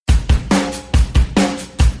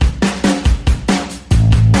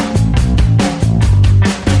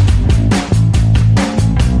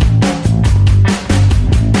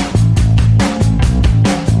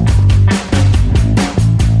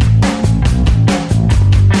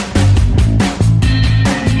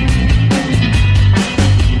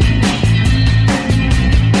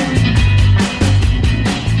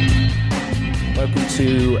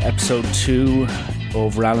episode 2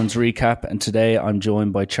 of Rallan's Recap, and today I'm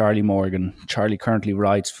joined by Charlie Morgan. Charlie currently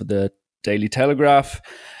writes for the Daily Telegraph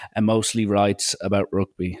and mostly writes about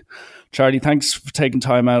rugby. Charlie, thanks for taking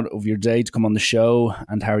time out of your day to come on the show,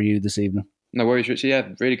 and how are you this evening? No worries, Richie. Yeah,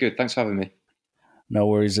 really good. Thanks for having me. No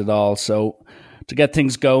worries at all. So, to get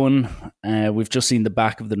things going, we've just seen the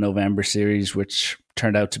back of the November series, which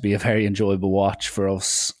turned out to be a very enjoyable watch for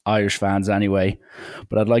us Irish fans anyway.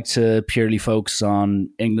 But I'd like to purely focus on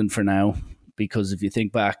England for now, because if you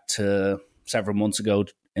think back to several months ago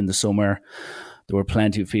in the summer, there were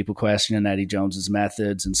plenty of people questioning Eddie Jones's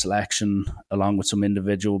methods and selection, along with some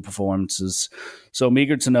individual performances. So I'm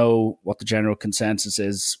eager to know what the general consensus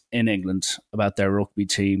is in England about their rugby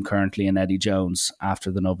team currently and Eddie Jones after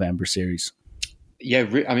the November series. Yeah,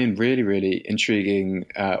 really, really intriguing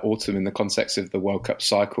autumn in the context of the World Cup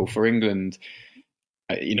cycle for England.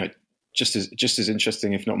 Just as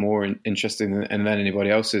interesting, if not more interesting than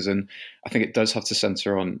anybody else's. And I think it does have to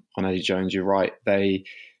centre on Eddie Jones. You're right. The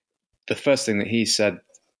first thing that he said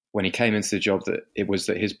when he came into the job that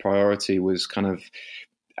his priority was kind of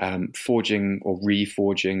forging or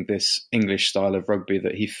reforging this English style of rugby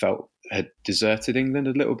that he felt had deserted England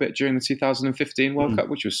a little bit during the 2015 World Cup,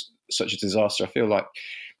 which was such a disaster. I feel like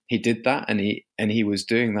he did that, and he was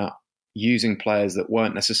doing that using players that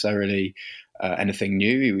weren't necessarily anything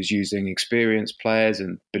new. He was using experienced players,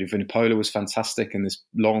 and Billy Vunipola was fantastic, and this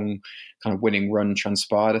long kind of winning run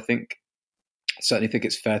transpired. I certainly think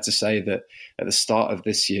it's fair to say that at the start of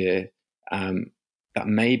this year, that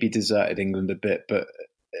maybe deserted England a bit, but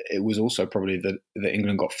it was also probably that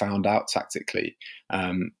England got found out tactically.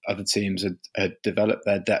 Other teams had developed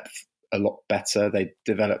their depth a lot better. They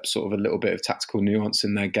developed sort of a little bit of tactical nuance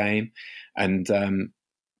in their game, and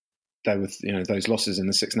there was, those losses in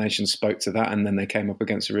the Six Nations spoke to that, and then they came up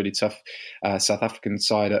against a really tough South African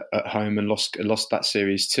side at home and lost that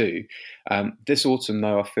series too. This autumn,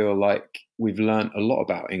 though, I feel like we've learned a lot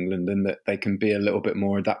about England and that they can be a little bit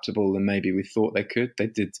more adaptable than maybe we thought they could. They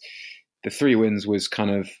did. The 3 wins was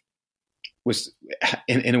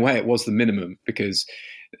in a way it was the minimum, because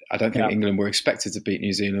I don't think England were expected to beat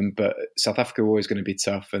New Zealand, but South Africa were always going to be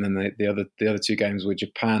tough. And then the other 2 games were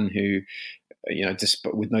Japan, who,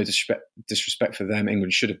 with no disrespect for them,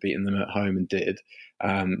 England should have beaten them at home and did.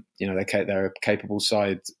 They're a capable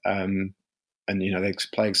side, and they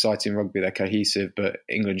play exciting rugby. They're cohesive, but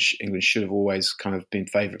England should have always kind of been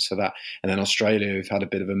favourites for that. And then Australia, who've had a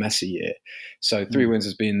bit of a messy year. So 3 wins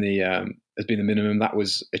has been the minimum that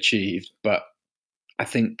was achieved. But I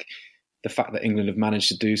think the fact that England have managed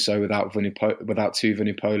to do so without 2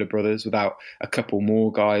 Vunipola brothers, without a couple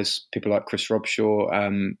more guys, people like Chris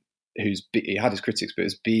Robshaw, he had his critics, but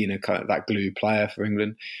has been a kind of that glue player for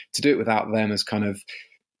England. To do it without them has kind of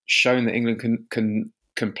shown that England can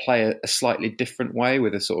play a slightly different way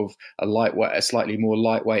with a slightly more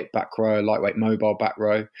lightweight back row, lightweight mobile back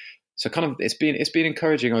row. So kind of it's been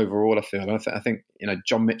encouraging overall, I feel. And I think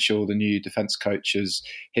John Mitchell, the new defence coach,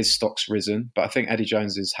 his stock's risen, but I think Eddie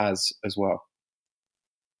Jones's has as well.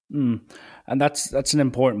 And that's an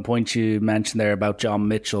important point you mentioned there about John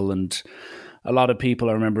Mitchell. And a lot of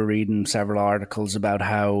people, I remember reading several articles about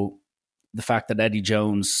how the fact that Eddie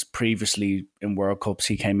Jones previously in World Cups,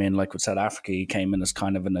 he came in, like with South Africa, he came in as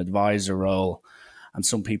kind of an advisor role. And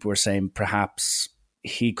some people were saying perhaps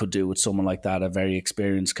he could do with someone like that, a very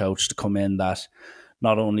experienced coach, to come in that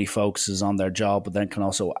not only focuses on their job, but then can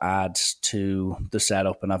also add to the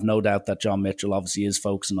setup. And I've no doubt that John Mitchell obviously is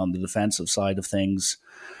focusing on the defensive side of things.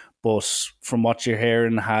 But from what you're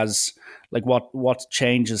hearing, what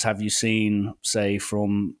changes have you seen, say,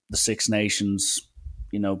 from the Six Nations,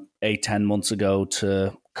 8-10 months ago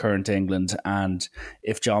to current England? And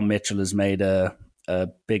if John Mitchell has made a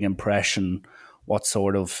big impression, what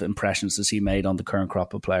sort of impressions has he made on the current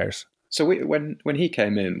crop of players? So when he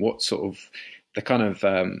came in, what sort of the kind of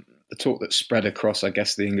the talk that spread across, I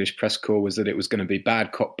guess, the English press corps was that it was going to be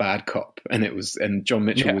bad cop, and John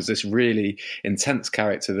Mitchell was this really intense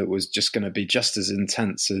character that was just going to be just as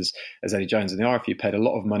intense as Eddie Jones. And the RFU paid a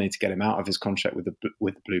lot of money to get him out of his contract with the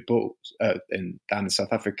Blue Bulls down in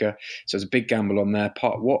South Africa. So it's a big gamble on their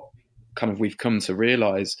part. What kind of we've come to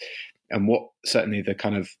realise, and what certainly the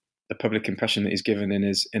kind of the public impression that he's given in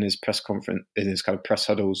his press conference, in his kind of press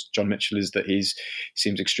huddles, John Mitchell, is that he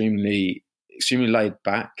seems extremely laid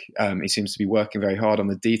back. He seems to be working very hard on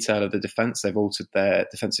the detail of the defence. They've altered their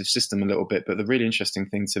defensive system a little bit. But the really interesting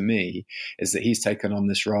thing to me is that he's taken on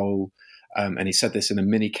this role, and he said this in a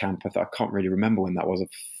mini camp. I can't really remember when that was.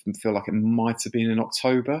 I feel like it might have been in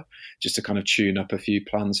October, just to kind of tune up a few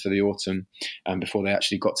plans for the autumn before they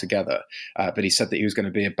actually got together. But he said that he was going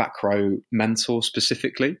to be a back row mentor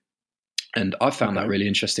specifically. And I found that really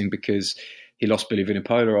interesting because he lost Billy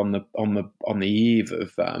Vunipola on the eve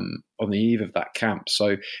of that camp.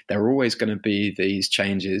 So there are always going to be these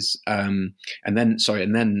changes. And then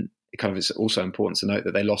kind of it's also important to note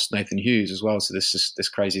that they lost Nathan Hughes as well to this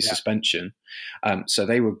crazy suspension. So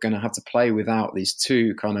they were going to have to play without these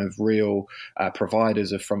two kind of real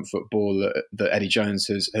providers of front football that Eddie Jones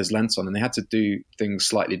has lent on, and they had to do things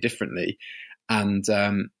slightly differently. And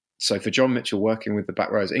so for John Mitchell working with the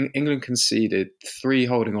back rows, England conceded 3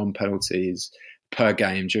 holding on penalties per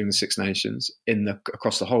game during the Six Nations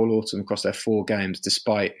across the whole autumn, across their 4 games,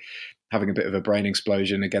 despite having a bit of a brain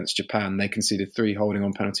explosion against Japan. They conceded 3 holding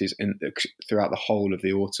on penalties throughout the whole of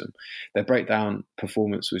the autumn. Their breakdown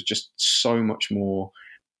performance was just so much more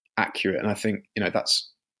accurate. And I think,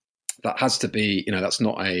 that has to be, that's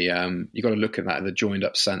not you got to look at that in the joined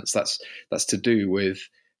up sense. That's to do with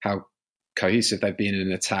how cohesive they've been in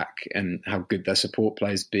an attack and how good their support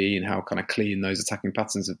play's been, how kind of clean those attacking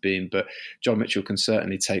patterns have been. But John Mitchell can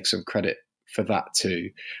certainly take some credit for that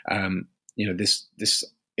too. This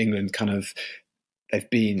England kind of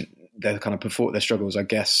their struggles, I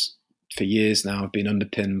guess, for years now have been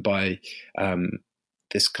underpinned by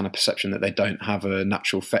this kind of perception that they don't have a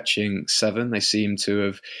natural fetching 7. They seem to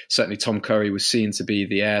have, certainly Tom Curry was seen to be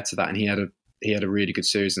the heir to that, and he had a really good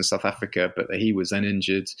series in South Africa, but he was then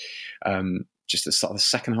injured just at the start of the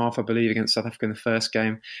second half, I believe, against South Africa in the first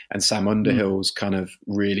game. And Sam Underhill's kind of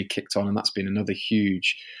really kicked on, and that's been another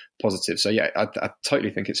huge positive. So yeah, I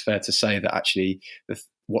totally think it's fair to say that actually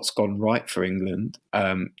what's gone right for England,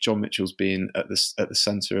 John Mitchell's been at the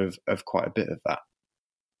centre of quite a bit of that.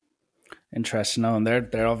 Interesting. No, and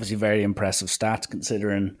they're obviously very impressive stats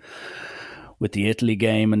considering, with the Italy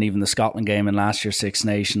game and even the Scotland game in last year's Six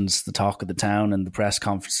Nations, the talk of the town and the press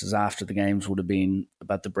conferences after the games would have been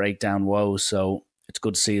about the breakdown woes. So it's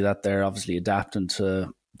good to see that they're obviously adapting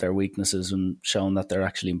to their weaknesses and showing that they're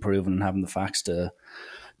actually improving and having the facts to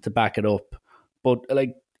back it up. But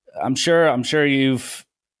I'm sure you've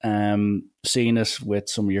seen it with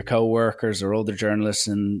some of your co-workers or other journalists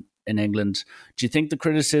in England. Do you think the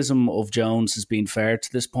criticism of Jones has been fair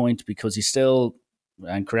to this point? Because he's still,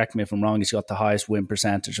 and correct me if I'm wrong, he's got the highest win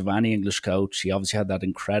percentage of any English coach. He obviously had that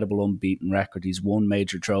incredible unbeaten record. He's won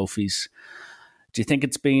major trophies. Do you think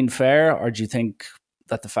it's been fair, or do you think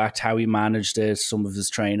that the fact how he managed it, some of his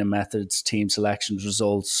training methods, team selections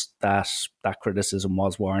results, that criticism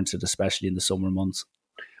was warranted, especially in the summer months?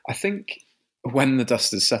 I think when the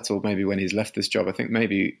dust has settled, maybe when he's left this job, I think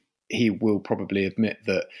maybe he will probably admit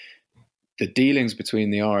that the dealings between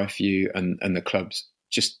the RFU and the clubs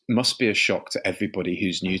just must be a shock to everybody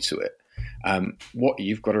who's new to it. What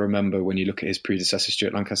you've got to remember when you look at his predecessor,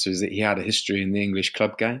 Stuart Lancaster, is that he had a history in the English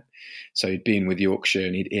club game. So he'd been with Yorkshire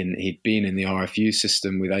and he'd been in the RFU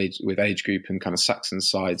system with age group and kind of Saxon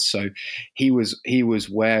sides. So he was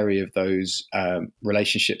wary of those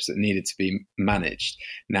relationships that needed to be managed.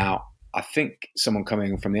 Now, I think someone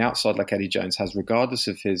coming from the outside like Eddie Jones has, regardless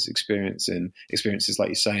of his experiences, like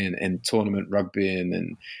you say, in tournament rugby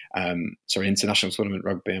and international tournament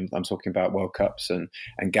rugby, I'm talking about World Cups and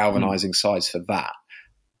galvanising sides for that.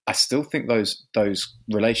 I still think those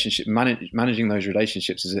relationships, managing those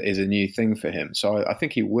relationships is a new thing for him. So I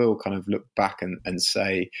think he will kind of look back and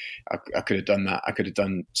say, I could have done that. I could have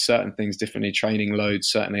done certain things differently. Training loads,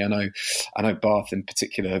 certainly. I know Bath in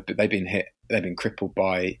particular, but they've been crippled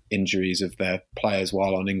by injuries of their players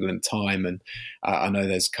while on England time, and I know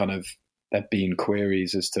there've been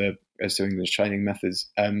queries as to England's training methods.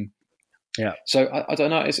 So I don't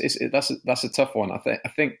know. That's a tough one. I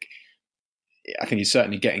think he's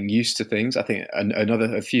certainly getting used to things. I think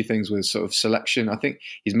a few things with sort of selection. I think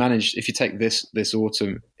he's managed. If you take this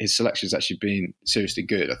autumn, his selection has actually been seriously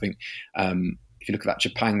good. I think if you look at that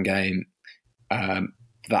Japan game,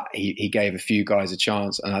 that he gave a few guys a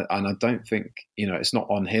chance, and I don't think it's not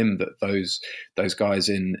on him that those guys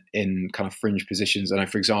in kind of fringe positions. And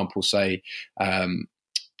for example, say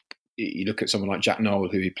you look at someone like Jack Nowell,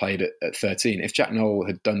 who he played at 13. If Jack Nowell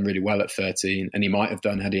had done really well at 13, and he might have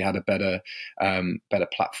done had he had a better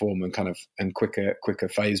platform and quicker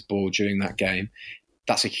phase ball during that game,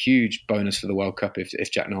 that's a huge bonus for the World Cup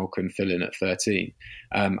if Jack Nowell can fill in at 13.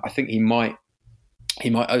 I think he might.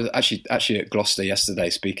 I was actually at Gloucester yesterday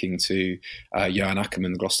speaking to Johan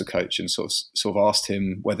Ackerman, the Gloucester coach, and sort of asked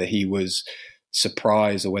him whether he was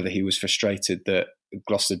surprised or whether he was frustrated that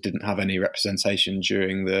Gloucester didn't have any representation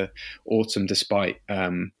during the autumn, despite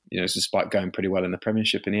going pretty well in the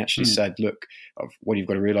Premiership. And he actually said, "Look, what you've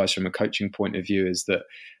got to realise from a coaching point of view is that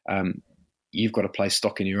you've got to play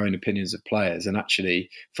stock in your own opinions of players, and actually,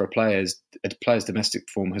 for a player's domestic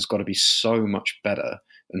form has got to be so much better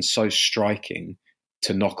and so striking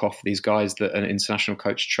to knock off these guys that an international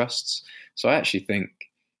coach trusts. So I actually think,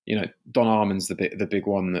 Don Armand's the big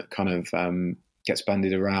one that kind of gets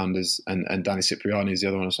bandied around and Danny Cipriani is the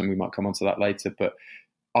other one, or something. We might come on to that later. But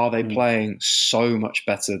are they playing so much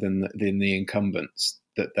better than the incumbents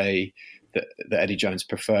that Eddie Jones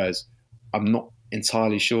prefers? I'm not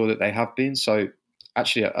entirely sure that they have been. So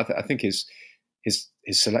actually, I think his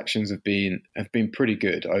selections have been pretty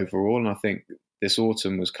good overall, and I think this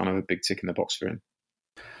autumn was kind of a big tick in the box for him.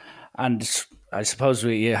 And I suppose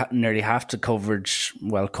we nearly have to cover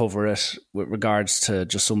it with regards to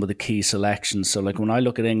just some of the key selections. So like when I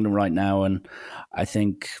look at England right now, and I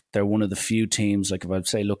think they're one of the few teams, like if I'd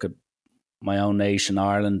say look at my own nation,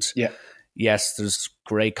 Ireland, yes, there's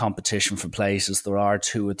great competition for places. There are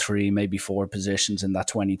 2 or 3, maybe 4 positions in that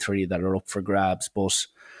 23 that are up for grabs. But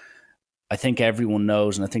I think everyone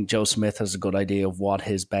knows, and I think Joe Smith has a good idea of what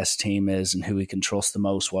his best team is and who he can trust the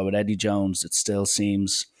most. While with Eddie Jones, it still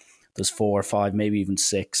seems there's 4 or 5, maybe even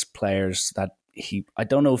 6 players that I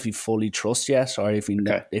don't know if he fully trusts yet, or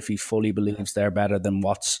if he fully believes they're better than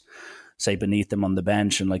what's, say, beneath them on the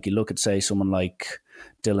bench. And like you look at, say, someone like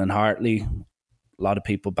Dylan Hartley, a lot of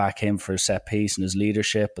people back him for his set piece and his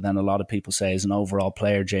leadership, but then a lot of people say as an overall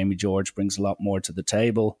player, Jamie George brings a lot more to the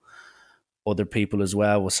table. Other people as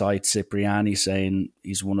well will cite Cipriani, saying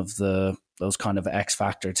he's one of those kind of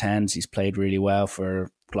X-Factor 10s. He's played really well for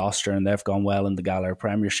Gloucester and they've gone well in the Gallagher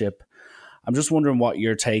Premiership. I'm just wondering what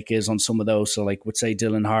your take is on some of those. So like, would say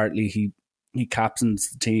Dylan Hartley, he captains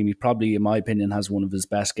the team. He probably, in my opinion, has one of his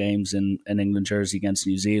best games in England jersey against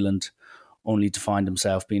New Zealand, only to find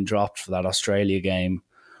himself being dropped for that Australia game.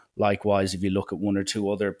 Likewise, if you look at 1 or 2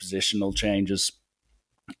 other positional changes,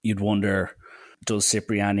 you'd wonder, does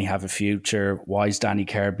Cipriani have a future? Why is Danny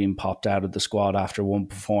Kerr being popped out of the squad after one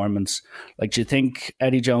performance? Like, do you think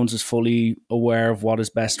Eddie Jones is fully aware of what his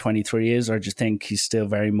best 23 is, or do you think he's still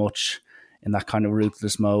very much in that kind of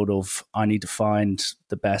ruthless mode of, I need to find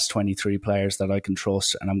the best 23 players that I can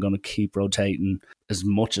trust, and I'm going to keep rotating as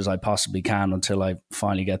much as I possibly can until I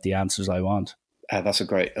finally get the answers I want? That's a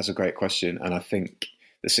great question, and I think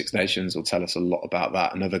the Six Nations will tell us a lot about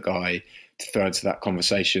that. Another guy to throw into that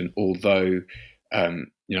conversation, although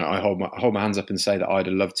I hold my hands up and say that I'd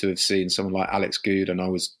have loved to have seen someone like Alex Goode, and I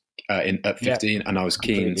was at 15, and I was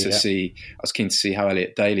keen to see how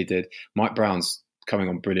Elliot Daly did. Mike Brown's come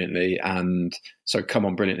on brilliantly in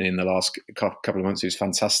the last couple of months. He was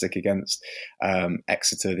fantastic against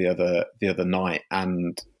Exeter the other night,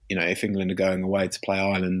 and if England are going away to play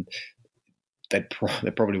Ireland, they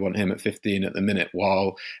probably want him at 15 at the minute,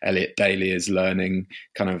 while Elliot Daly is learning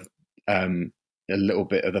kind of a little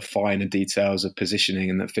bit of the finer details of positioning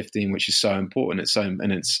in that 15, which is so important.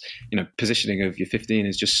 Positioning of your 15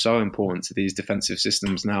 is just so important to these defensive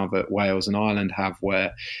systems now that Wales and Ireland have,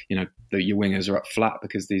 where your wingers are up flat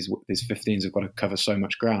because these 15s have got to cover so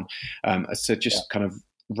much ground. Kind of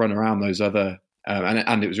run around those other.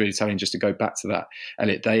 And it was really telling, just to go back to that,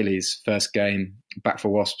 Elliot Daly's first game back for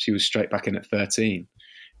Wasps, he was straight back in at 13.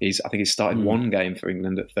 I think he started one game for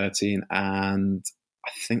England at 13, and I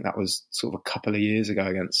think that was sort of a couple of years ago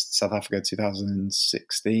against South Africa,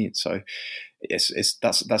 2016. So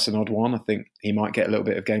that's an odd one. I think he might get a little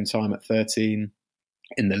bit of game time at 13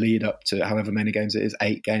 in the lead up to however many games it is,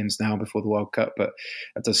 8 games now before the World Cup. But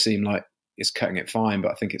it does seem like it's cutting it fine.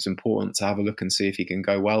 But I think it's important to have a look and see if he can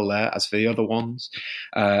go well there. As for the other ones,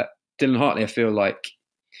 Dylan Hartley, I feel like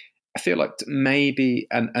maybe,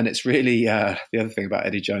 and it's really the other thing about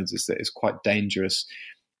Eddie Jones is that it's quite dangerous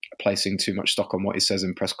placing too much stock on what he says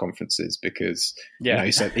in press conferences, because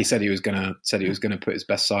he said he was going to put his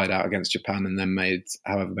best side out against Japan, and then made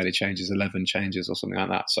however many changes, 11 changes or something like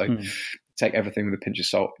that. So take everything with a pinch of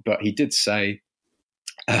salt. But he did say,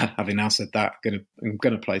 having now said that, I'm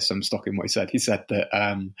going to place some stock in what he said. He said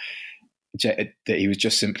that he was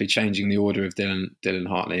just simply changing the order of Dylan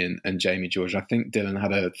Hartley and Jamie George. I think Dylan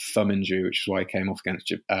had a thumb injury, which is why he came off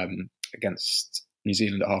against New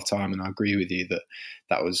Zealand at half time, and I agree with you that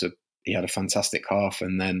he had a fantastic half,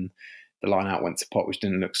 and then the line out went to pot, which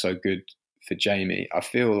didn't look so good for Jamie. I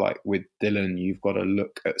feel like with Dylan, you've got to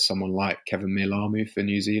look at someone like Kevin Mealamu for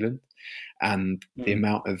New Zealand, and the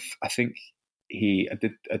amount of, I think I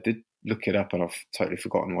did look it up and I've totally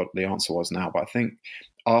forgotten what the answer was now, but I think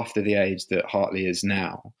after the age that Hartley is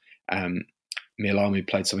now, Mealamu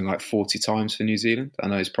played something like 40 times for New Zealand. I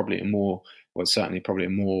know he's probably certainly probably a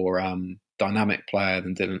more dynamic player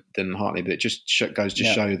than Dylan Hartley, but it just goes to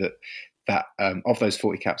show that of those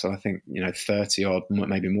 40 caps, and I think 30 odd,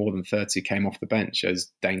 maybe more than 30 came off the bench as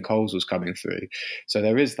Dane Coles was coming through. So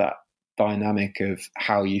there is that dynamic of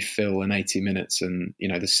how you fill in 80 minutes, and the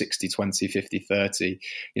 60-20, 50-30,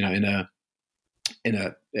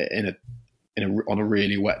 on a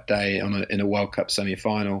really wet day in a World Cup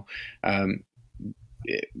semi-final.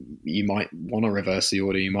 You might want to reverse the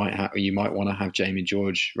order. You might want to have Jamie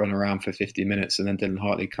George run around for 50 minutes and then Dylan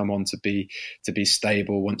Hartley come on to be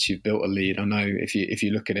stable once you've built a lead. I know if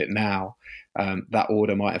you look at it now, that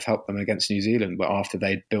order might have helped them against New Zealand, but after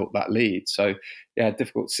they'd built that lead. So yeah,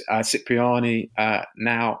 difficult. Cipriani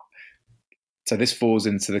now. So this falls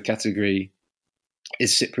into the category: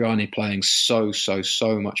 is Cipriani playing so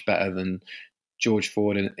much better than George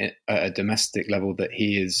Ford at a domestic level that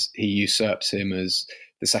he usurps him as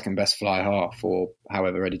the second best fly half, or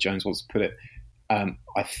however Eddie Jones wants to put it.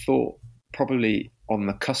 I thought probably on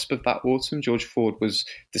the cusp of that autumn, George Ford was,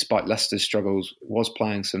 despite Leicester's struggles, was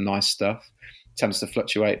playing some nice stuff. Tends to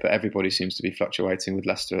fluctuate, but everybody seems to be fluctuating with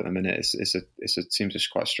Leicester at the minute. It seems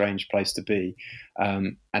quite a strange place to be.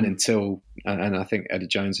 And I think Eddie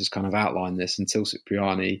Jones has kind of outlined this, until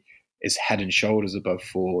Cipriani is head and shoulders above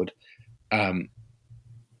Ford,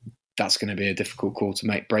 that's going to be a difficult call to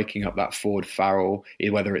make. Breaking up that Ford Farrell,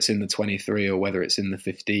 whether it's in the 23 or whether it's in the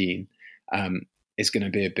 15, is going to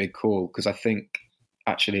be a big call. Because I think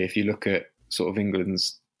actually, if you look at sort of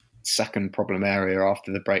England's second problem area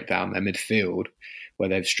after the breakdown, their midfield, where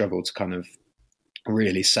they've struggled to kind of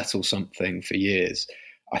really settle something for years.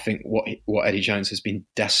 I think what Eddie Jones has been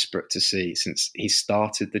desperate to see since he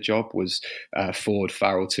started the job was Ford,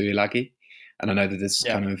 Farrell, Tuilagi. And I know that this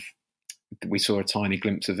kind of, we saw a tiny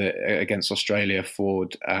glimpse of it against Australia, Farrell,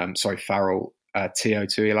 Tio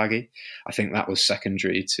Tuilagi. I think that was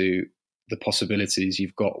secondary to the possibilities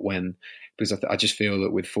you've got because I just feel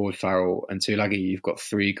that with Ford, Farrell and Tuilagi, you've got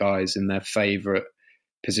three guys in their favourite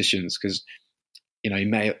positions. Because,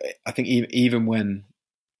 I think even when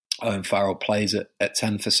Owen Farrell plays at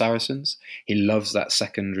 10 for Saracens, he loves that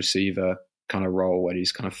second receiver kind of role where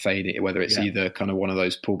he's kind of fading, whether it's either kind of one of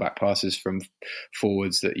those pullback passes from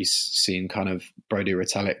forwards that you've seen kind of Brodie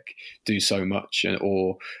Retallick do so much,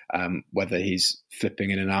 or whether he's flipping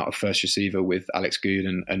in and out of first receiver with Alex Goode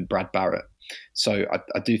and Brad Barrett. So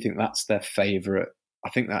I do think that's their favourite. I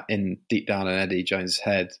think that deep down in Eddie Jones'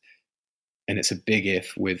 head, and it's a big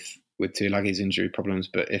if with Tuilagi's injury problems,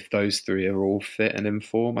 but if those three are all fit and in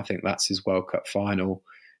form, I think that's his World Cup final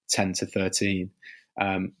 10-13.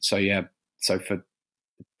 So for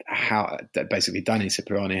how basically Danny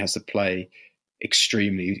Cipriani has to play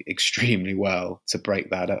extremely, extremely well to break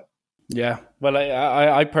that up. Yeah, well,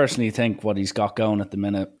 I personally think what he's got going at the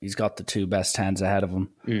minute, he's got the two best hands ahead of him.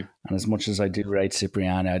 And as much as I do rate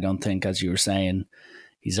Cipriani, I don't think, as you were saying,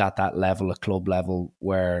 he's at that level, a club level,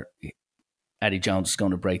 where Eddie Jones is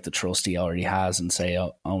going to break the trust he already has and say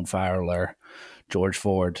Owen Farrell or George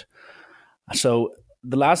Ford. So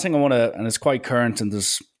the last thing I want to, and it's quite current, and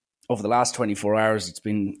there's over the last 24 hours, it's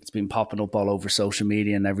been popping up all over social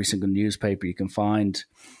media and every single newspaper you can find,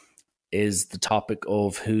 is the topic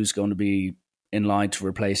of who's going to be in line to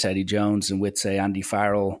replace Eddie Jones, and with, say, Andy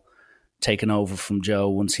Farrell taking over from Joe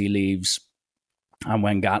once he leaves. And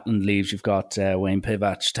when Gatland leaves, you've got Wayne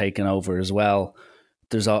Pivac taking over as well.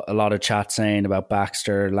 There's a lot of chat saying about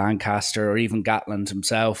Baxter, Lancaster, or even Gatland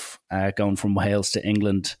himself going from Wales to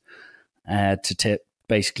England to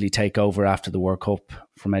basically take over after the World Cup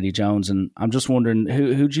from Eddie Jones. And I'm just wondering,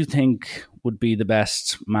 who do you think would be the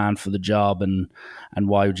best man for the job, and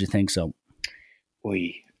why would you think so?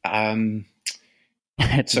 It's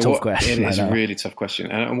a tough question. It is a really tough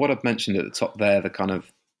question. And what I've mentioned at the top there, the kind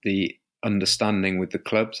of the understanding with the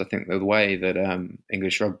clubs, I think the way that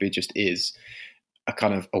English rugby just is, a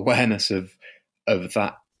kind of awareness of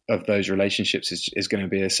those relationships is going to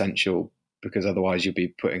be essential, because otherwise you'll be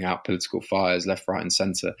putting out political fires left, right, and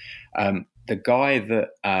centre. The guy that,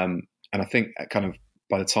 and I think kind of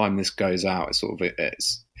by the time this goes out,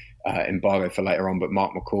 it's embargo for later on, but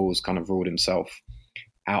Mark McCall's kind of ruled himself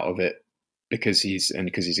out of it because he's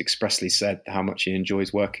expressly said how much he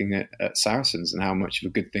enjoys working at Saracens and how much of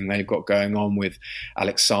a good thing they've got going on with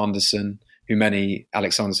Alex Sanderson, who many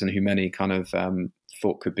kind of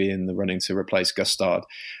thought could be in the running to replace Gustard.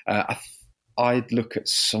 I'd look at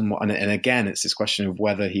someone, and again, it's this question of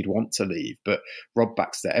whether he'd want to leave. But Rob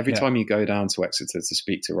Baxter, every time you go down to Exeter to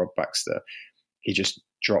speak to Rob Baxter, he just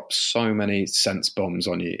drops so many sense bombs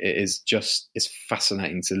on you. It's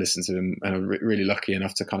fascinating to listen to him, and I'm really lucky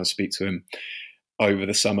enough to kind of speak to him over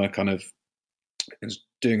the summer, kind of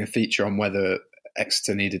doing a feature on whether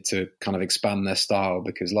Exeter needed to kind of expand their style,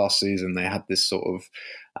 because last season they had this sort of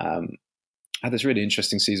had this really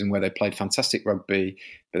interesting season where they played fantastic rugby,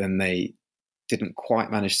 but then they didn't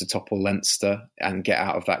quite manage to topple Leinster and get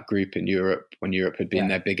out of that group in Europe when Europe had been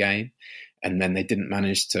their big aim. and then they didn't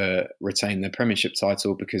manage to retain their Premiership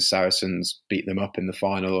title because Saracens beat them up in the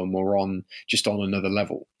final and were on another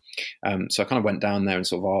level. So I kind of went down there and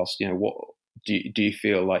sort of asked, what do you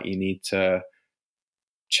feel like you need to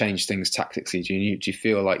change things tactically? Do you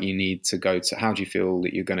feel like you need to go to? How do you feel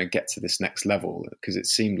that you're going to get to this next level? Because it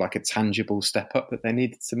seemed like a tangible step up that they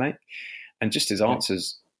needed to make, and just his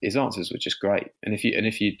answers were just great. And if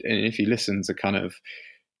you listen to kind of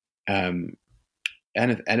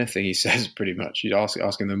anything he says, pretty much, you'd ask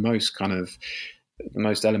him the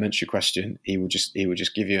most elementary question, he would just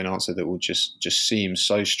give you an answer that will just seem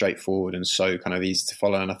so straightforward and so kind of easy to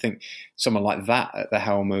follow. And I think someone like that at the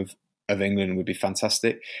helm of England would be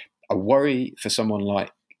fantastic. I worry for someone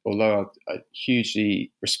like, although I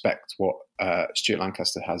hugely respect what Stuart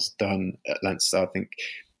Lancaster has done at Leinster, I think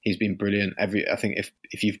he's been brilliant. I think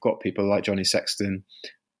if you've got people like Johnny Sexton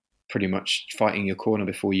pretty much fighting your corner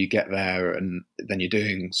before you get there, and then you're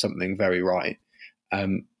doing something very right.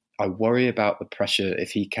 I worry about the pressure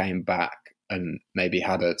if he came back and maybe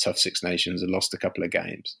had a tough Six Nations and lost a couple of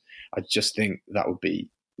games. I just think that would be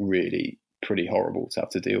really pretty horrible to have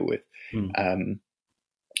to deal with.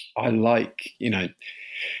 I like,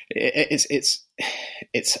 it's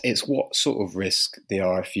what sort of risk the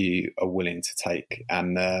RFU are willing to take,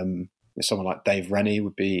 and someone like Dave Rennie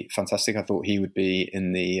would be fantastic. I thought he would be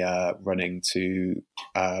in the running to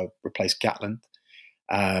replace Gatland.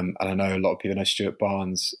 And I know a lot of people know Stuart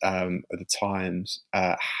Barnes at the Times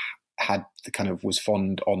was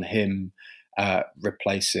fond on him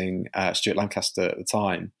replacing Stuart Lancaster at the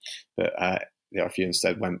time, but the RFU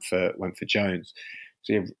instead went for Jones.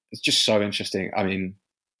 So yeah, it's just so interesting. I mean,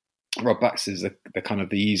 Rob Baxter's the kind of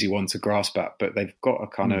the easy one to grasp at, but they've got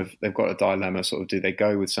a dilemma. Sort of, do they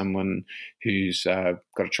go with someone who's got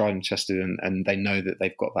a tried and tested and they know that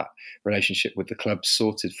they've got that relationship with the club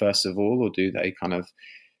sorted first of all, or do they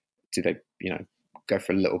go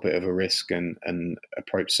for a little bit of a risk and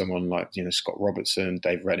approach someone like Scott Robertson,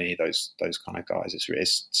 Dave Rennie, those kind of guys?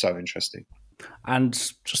 It's so interesting. And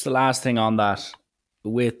just the last thing on that,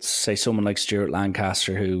 with say someone like Stuart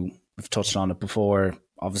Lancaster, who we've touched on it before.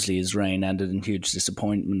 Obviously, his reign ended in huge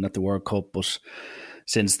disappointment at the World Cup, but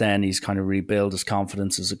since then he's kind of rebuilt his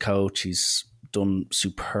confidence as a coach. He's done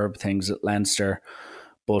superb things at Leinster,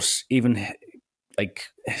 but even like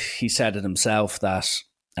he said it himself that,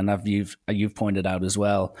 and you've pointed out as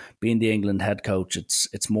well, being the England head coach,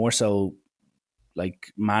 it's more so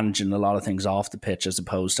like managing a lot of things off the pitch as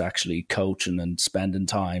opposed to actually coaching and spending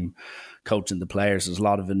time coaching the players. There's a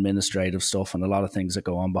lot of administrative stuff and a lot of things that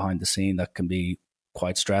go on behind the scene that can be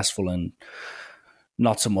quite stressful and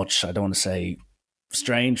not so much, I don't want to say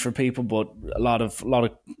strange for people, but a lot of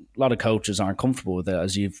coaches aren't comfortable with it,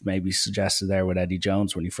 as you've maybe suggested there with Eddie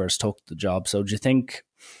Jones when he first took the job. So do you think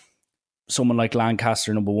someone like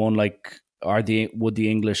Lancaster, number one, would the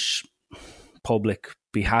English public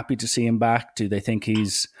be happy to see him back? Do they think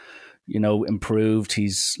he's improved,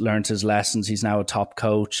 he's learned his lessons, he's now a top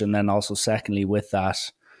coach? And then also secondly, with that,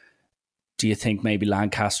 do you think maybe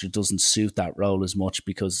Lancaster doesn't suit that role as much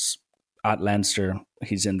because at Leinster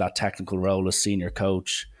he's in that technical role as senior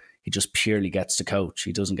coach? He just purely gets to coach.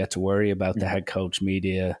 He doesn't get to worry about the head coach,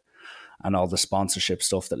 media, and all the sponsorship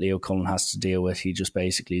stuff that Leo Cullen has to deal with. He just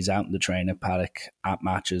basically is out in the training paddock at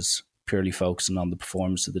matches, purely focusing on the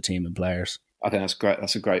performance of the team and players. I think that's great.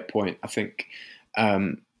 That's a great point. I think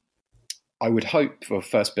I would hope, for the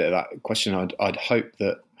first bit of that question, I'd hope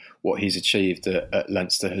that what he's achieved at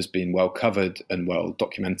Leinster has been well covered and well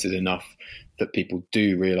documented enough that people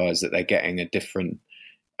do realise that they're getting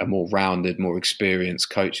a more rounded, more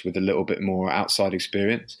experienced coach with a little bit more outside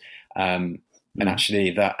experience. And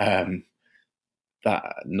actually that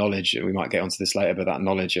knowledge, we might get onto this later, but that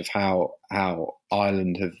knowledge of how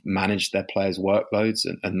Ireland have managed their players' workloads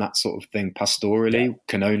and that sort of thing pastorally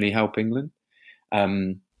can only help England.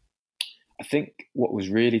 I think what was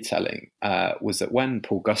really telling was that when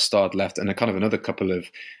Paul Gustard left, and a kind of another couple of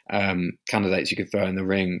candidates you could throw in the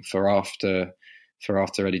ring for after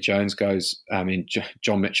Eddie Jones goes, I mean,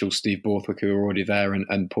 John Mitchell, Steve Borthwick, who were already there,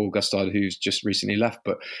 and Paul Gustard, who's just recently left.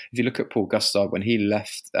 But if you look at Paul Gustard, when he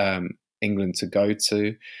left England to go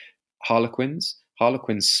to Harlequins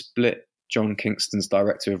split John Kingston's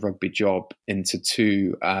director of rugby job into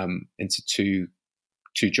two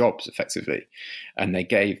jobs effectively, and they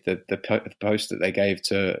gave the post that they gave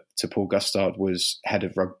to Paul Gustard was head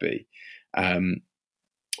of rugby, and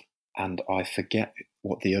I forget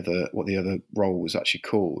what the other role was actually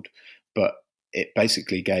called, but it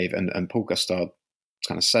basically gave, and Paul Gustard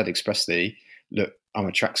kind of said expressly, look, I'm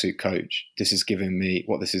a tracksuit coach. This is giving me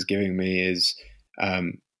is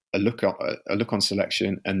a look on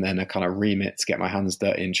selection, and then a kind of remit to get my hands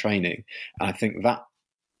dirty in training. And I think that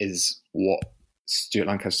is what Stuart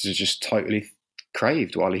Lancaster just totally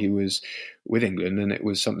craved while he was with England, and it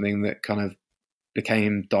was something that kind of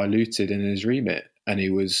became diluted in his remit. And he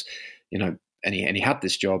was, and he had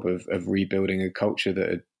this job of rebuilding a culture that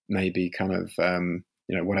had maybe kind of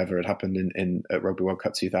whatever had happened in at Rugby World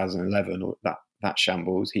Cup 2011, or that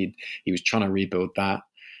shambles. He was trying to rebuild that,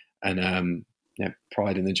 and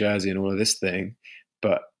pride in the jersey and all of this thing.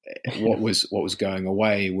 But what was going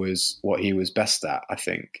away was what he was best at, I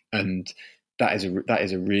think, and that is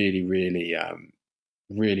a really, really,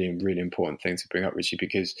 really important thing to bring up, Richie,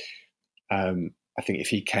 because I think if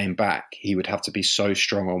he came back, he would have to be so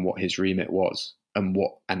strong on what his remit was and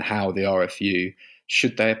how the RFU,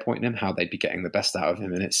 should they appoint him, how they'd be getting the best out of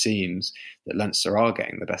him. And it seems that Leinster are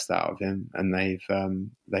getting the best out of him, and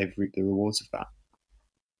they've reaped the rewards of that.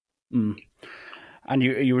 Mm. And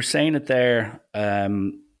you were saying it there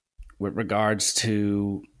with regards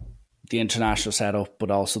to the international setup,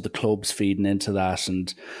 but also the clubs feeding into that,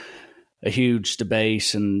 and a huge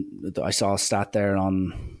debate. And I saw a stat there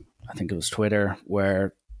on, I think it was Twitter,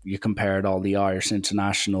 where you compared all the Irish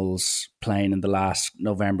internationals playing in the last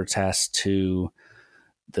November test to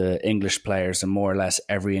the English players, and more or less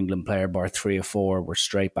every England player, bar 3 or 4, were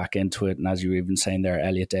straight back into it. And as you were even saying there,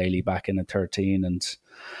 Elliot Daly back in at 13. And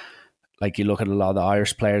like, you look at a lot of the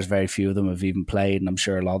Irish players, very few of them have even played, and I'm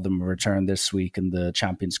sure a lot of them will return this week in the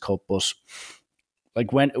Champions Cup. But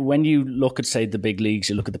like, when you look at, say, the big leagues,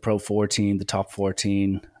 you look at the Pro 14, the Top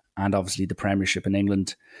 14, and obviously the Premiership in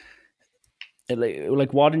England,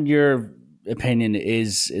 like what in your opinion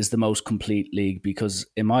is the most complete league? Because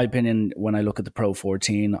in my opinion, when I look at the Pro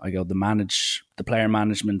 14, I go, the player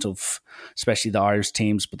management of especially the Irish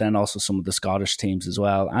teams, but then also some of the Scottish teams as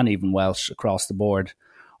well, and even Welsh across the board,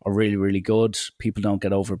 are really, really good. People don't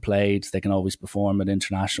get overplayed. They can always perform at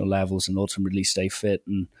international levels and ultimately stay fit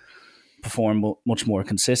and perform much more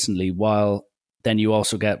consistently. While then you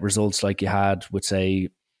also get results like you had with, say,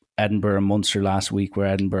 Edinburgh and Munster last week, where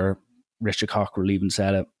Edinburgh, Richard Cockrell even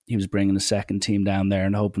said it, he was bringing a second team down there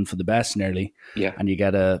and hoping for the best nearly. Yeah. And you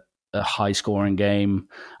get a high scoring game,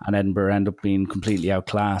 and Edinburgh end up being completely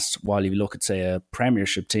outclassed. While if you look at, say, a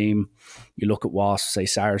Premiership team, you look at Wasps, say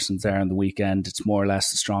Saracens there on the weekend, it's more or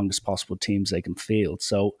less the strongest possible teams they can field.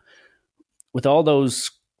 So with all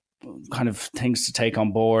those kind of things to take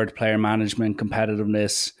on board, player management,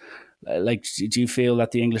 competitiveness, like, do you feel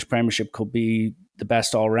that the English Premiership could be the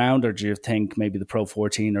best all round, or do you think maybe the Pro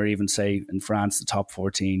 14, or even, say, in France, the Top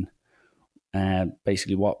 14,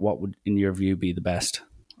 basically what would in your view be the best,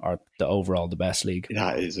 or the best league?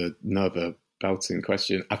 That is another belting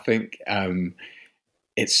question. I think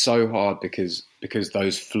it's so hard because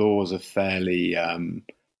those flaws are fairly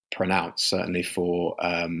pronounced. Certainly for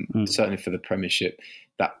the Premiership,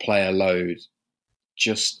 that player load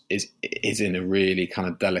just is in a really kind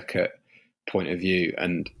of delicate point of view,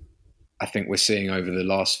 and I think we're seeing over the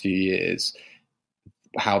last few years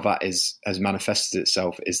how that has manifested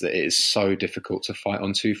itself is that it is so difficult to fight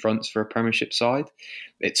on two fronts for a Premiership side.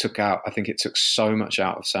 I think it took so much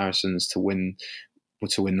out of Saracens to win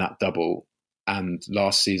that double, and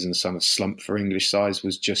last season's sort of slump for English sides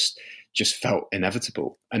was just felt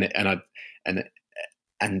inevitable. And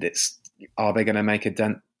it's, are they going to make a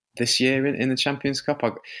dent this year in the Champions Cup?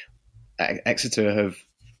 Exeter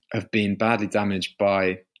have been badly damaged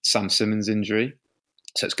by Sam Simmons' injury,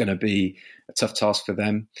 so it's going to be a tough task for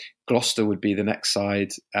them. Gloucester would be the next side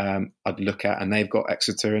I'd look at, and they've got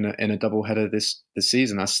Exeter in a double header this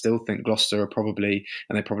season. I still think Gloucester are probably,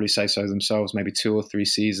 and they probably say so themselves, maybe 2 or 3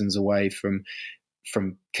 seasons away from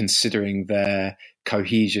considering their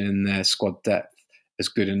cohesion and their squad depth as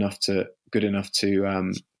good enough to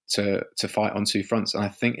fight on two fronts. And I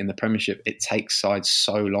think in the Premiership, it takes sides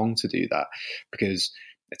so long to do that, because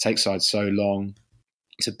it takes sides so long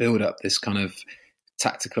to build up this kind of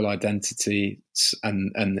tactical identity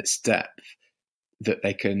and its depth that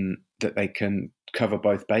they can cover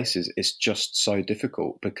both bases. It's just so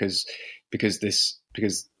difficult because for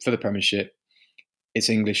the Premiership, it's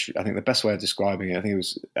English. I think the best way of describing it, I think it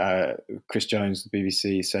was Chris Jones, the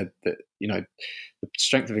BBC, said that, the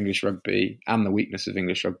strength of English rugby and the weakness of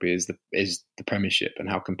English rugby is the Premiership and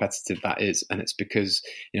how competitive that is. And it's because,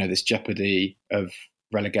 this jeopardy of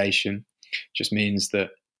relegation just means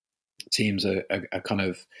that teams are kind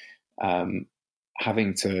of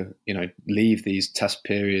having to, leave these test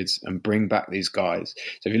periods and bring back these guys.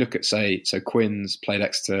 So if you look at, Quins played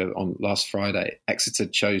Exeter on last Friday. Exeter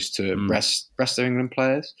chose to rest their England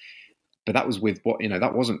players, but that was with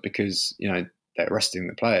that wasn't because, they're resting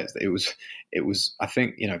the players. It was, I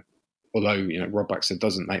think, although Rob Baxter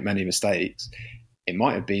doesn't make many mistakes, it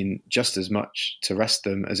might have been just as much to rest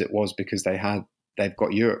them as it was because they've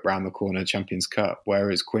got Europe round the corner, Champions Cup,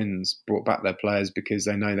 whereas Quinn's brought back their players because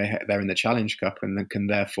they know they're in the Challenge Cup and can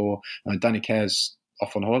therefore. Danny Care's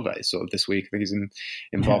off on holiday sort of this week. I think he's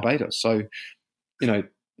in Barbados. So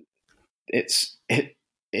it's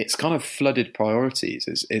kind of flooded priorities.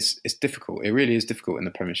 It's difficult. It really is difficult in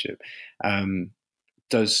the Premiership. You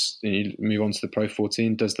move on to the Pro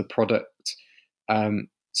 14? Does the product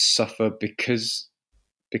suffer because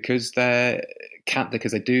they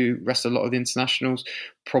do rest a lot of the internationals?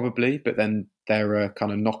 Probably, but then there are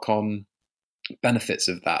kind of knock-on benefits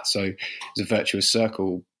of that. So it's a virtuous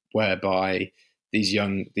circle whereby the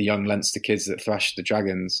young Leinster kids that thrashed the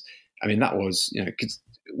Dragons. I mean, that was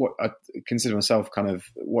what I consider myself kind of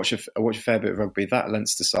watch a fair bit of rugby. That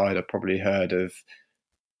Leinster side I probably heard of.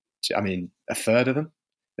 I mean, a third of them.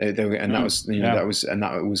 Those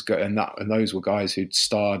were guys who'd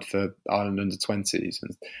starred for Ireland under-20s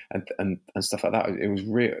and stuff like that. It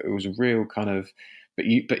was a real kind of, but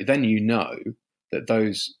then that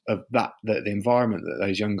that the environment that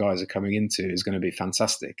those young guys are coming into is going to be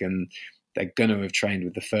fantastic, and they're going to have trained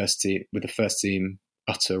with the first team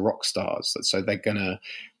utter rock stars. So they're going to.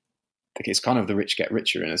 It's kind of the rich get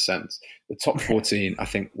richer in a sense. The top 14, I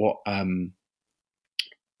think, what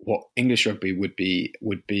English rugby would be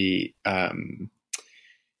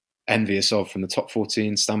envious of from the top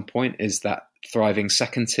 14 standpoint is that thriving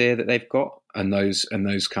second tier that they've got, and those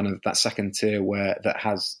kind of that second tier that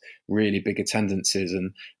has really big attendances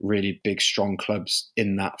and really big strong clubs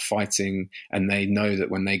in that fighting, and they know that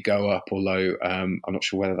when they go up, although I'm not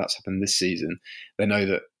sure whether that's happened this season, they know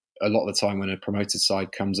that a lot of the time when a promoted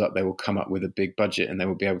side comes up, they will come up with a big budget and they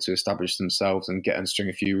will be able to establish themselves and string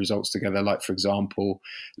a few results together. Like, for example,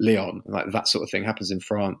 Lyon, like that sort of thing happens in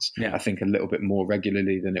France, I think a little bit more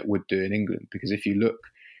regularly than it would do in England. Because if you look,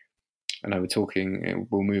 I know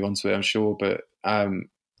we'll move on to it, I'm sure, but the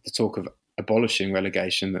talk of abolishing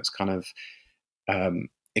relegation that's kind of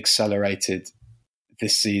accelerated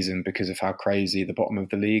this season because of how crazy the bottom of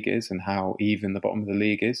the league is and how even the bottom of the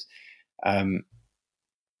league is.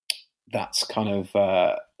 That's kind of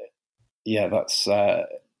that's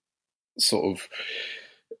sort of.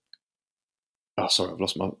 Oh, sorry, I've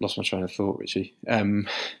lost my train of thought, Richie.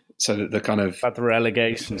 So the kind of about the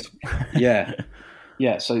relegations.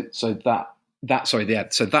 So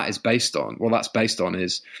that is based on. Well, that's based on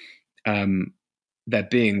is there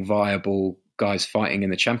being viable guys fighting in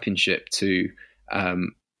the Championship to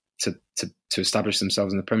establish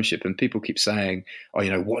themselves in the Premiership, and people keep saying, "Oh,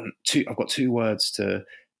 I've got two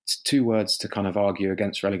words to kind of argue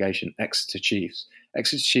against relegation: Exeter Chiefs."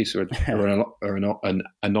 Exeter Chiefs are an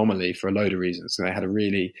anomaly for a load of reasons. And they had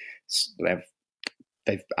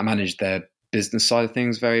they've managed their business side of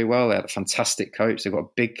things very well. They had a fantastic coach. They've got a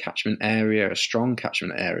big catchment area, a strong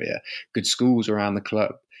catchment area, good schools around the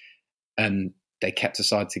club, and they kept a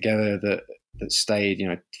side together that stayed,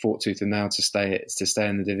 fought tooth and nail to stay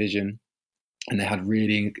in the division. And they had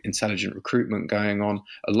really intelligent recruitment going on.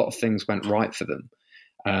 A lot of things went right for them.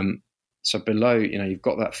 So below, you've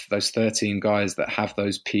got those 13 guys that have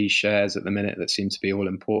those P shares at the minute that seem to be all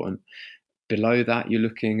important. Below that, you're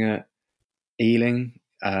looking at Ealing,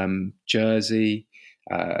 Jersey.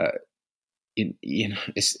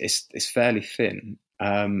 It's fairly thin.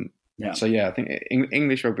 So I think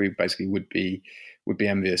English rugby basically would be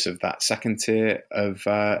envious of that second tier of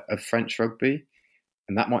French rugby,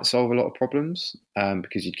 and that might solve a lot of problems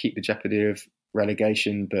because you'd keep the jeopardy of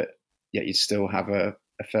relegation, but yet you'd still have a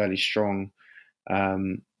fairly strong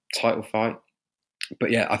title fight.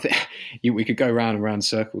 But I think we could go round and round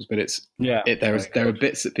circles. But there are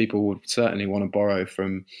bits that people would certainly want to borrow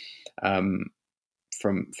from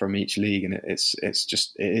each league, and it's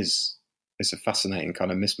a fascinating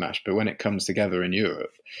kind of mismatch. But when it comes together in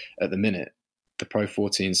Europe at the minute, the Pro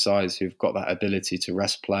 14 sides who've got that ability to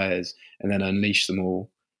rest players and then unleash them all,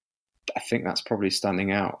 I think that's probably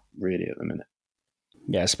standing out really at the minute.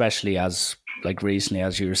 Yeah, especially as recently,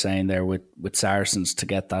 as you were saying there, with Saracens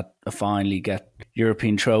to finally get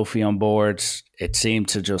European trophy on board, it seemed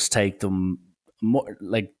to just take them more,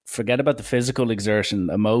 forget about the physical exertion.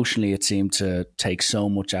 Emotionally, it seemed to take so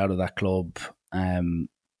much out of that club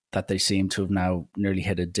that they seem to have now nearly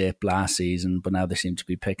hit a dip last season, but now they seem to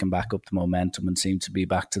be picking back up the momentum and seem to be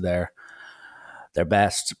back to their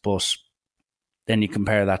best. But then you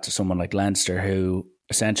compare that to someone like Leinster, who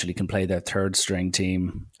essentially can play their third string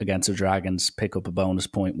team against the Dragons, pick up a bonus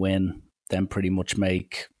point win, then pretty much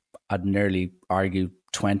make, I'd nearly argue,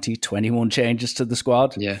 21 changes to the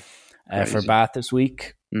squad for Bath this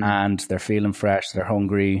week. And they're feeling fresh, they're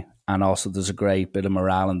hungry, And also there's a great bit of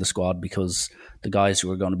morale in the squad because the guys who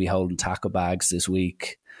are going to be holding tackle bags this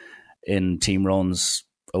week in team runs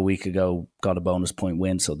a week ago got a bonus point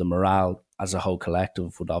win. So the morale as a whole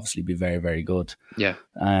collective would obviously be very, very good. Yeah.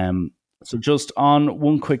 So just on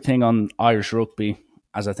one quick thing on Irish rugby,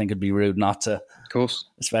 as I think it'd be rude not to, of course,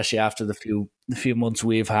 especially after the few months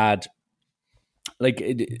we've had.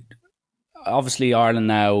 Obviously Ireland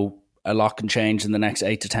now, a lot can change in the next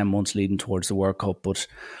 8 to 10 months leading towards the World Cup, but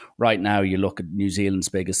right now you look at New Zealand's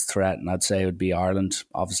biggest threat, and I'd say it would be Ireland.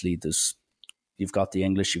 Obviously, you've got the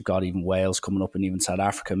English, you've got even Wales coming up, and even South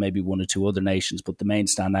Africa, maybe one or two other nations, but the main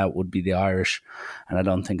standout would be the Irish, and I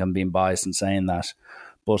don't think I'm being biased in saying that.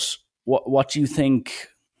 But what do you think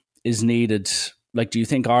is needed? Do you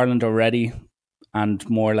think Ireland are ready and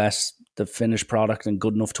more or less the finished product and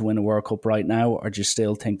good enough to win a World Cup right now, or do you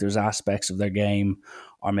still think there's aspects of their game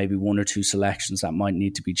or maybe one or two selections that might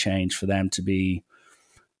need to be changed for them to be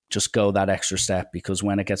just go that extra step? Because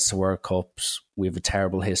when it gets to World Cups, we have a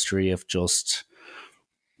terrible history of just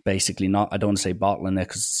basically not, I don't want to say bottling it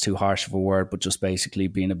because it's too harsh of a word, but just basically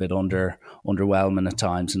being a bit underwhelming at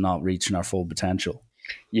times and not reaching our full potential.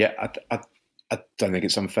 Yeah, I don't think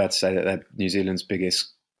it's unfair to say that they're New Zealand's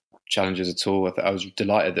biggest challenges at all. I was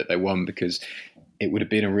delighted that they won because it would have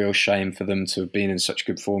been a real shame for them to have been in such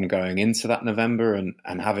good form going into that November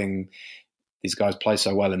and having these guys play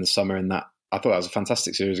so well in the summer. And that, I thought that was a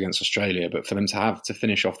fantastic series against Australia, but for them to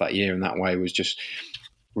finish off that year in that way was just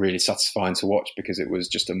really satisfying to watch because it was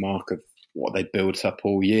just a mark of what they built up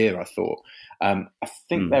all year, I thought. I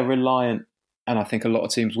think they're reliant, and I think a lot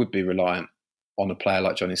of teams would be reliant on a player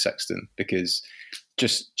like Johnny Sexton because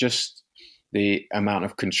just the amount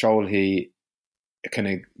of control he can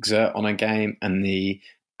exert on a game and the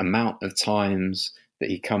amount of times that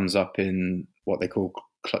he comes up in what they call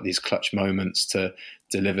these clutch moments to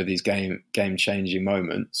deliver these game-changing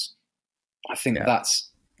moments. I think that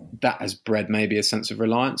has bred maybe a sense of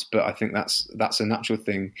reliance, but I think that's a natural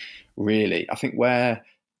thing, really. I think where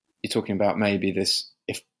you're talking about maybe this,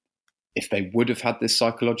 if they would have had this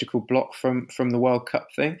psychological block from the World Cup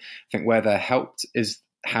thing, I think where they're helped is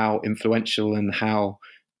how influential and how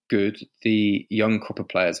good the young crop of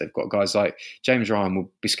players they've got. Guys like James Ryan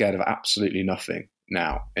will be scared of absolutely nothing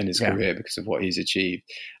now in his career because of what he's achieved.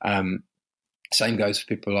 Same goes for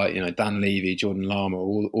people like Dan Levy, Jordan Lama,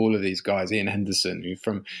 all of these guys, Ian Henderson, who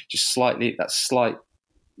from just that slight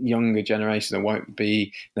younger generation that won't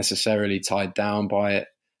be necessarily tied down by it,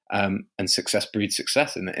 and success breeds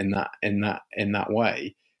success in that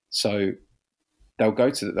way. So they'll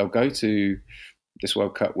go to this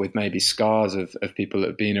World Cup with maybe scars of people that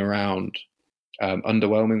have been around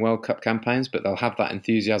underwhelming World Cup campaigns, but they'll have that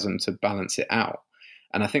enthusiasm to balance it out.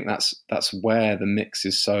 And I think that's where the mix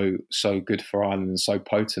is so good for Ireland and so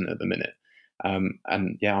potent at the minute.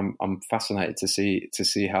 And yeah, I'm fascinated to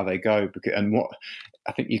see how they go. And what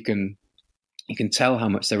I think you can tell how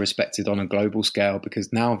much they're respected on a global scale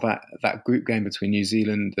because now that group game between New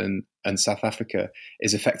Zealand and South Africa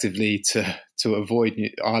is effectively to avoid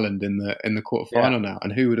Ireland in the quarterfinal now.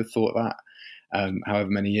 And who would have thought that? However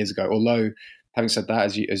many years ago. Although, having said that,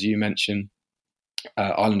 as you mentioned,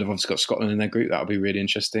 Ireland have obviously got Scotland in their group. That'll be really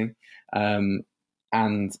interesting. And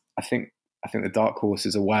I think the dark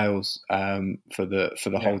horses are Wales for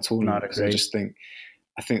the whole tournament. Because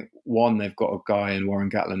I think one, they've got a guy in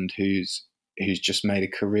Warren Gatland who's just made a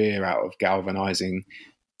career out of galvanising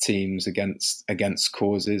teams against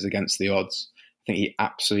causes, against the odds. I think he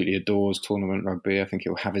absolutely adores tournament rugby. I think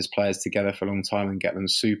he'll have his players together for a long time and get them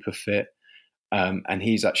super fit. And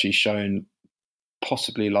he's actually shown,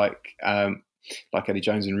 possibly like Eddie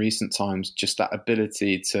Jones in recent times, just that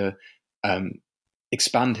ability to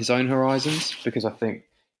expand his own horizons. Because I think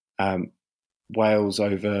Wales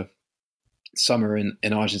over summer in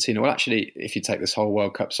Argentina. Well, actually, if you take this whole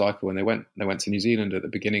World Cup cycle, and they went to New Zealand at the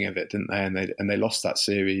beginning of it, didn't they? And they lost that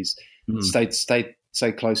series.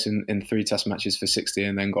 Stayed close in 3 Test matches for 60,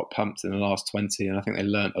 and then got pumped in the last 20. And I think they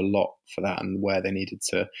learnt a lot for that, and where they needed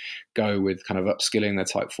to go with kind of upskilling their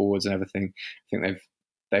tight forwards and everything. I think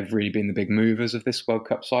they've really been the big movers of this World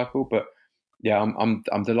Cup cycle. But yeah,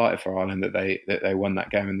 I'm delighted for Ireland that they won that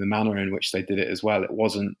game, and the manner in which they did it as well.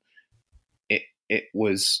 It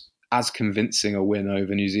was as convincing a win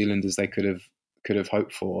over New Zealand as they could have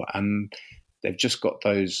hoped for, and they've just got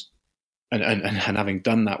those. And having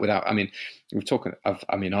done that without, I've spoken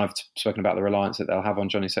about the reliance that they'll have on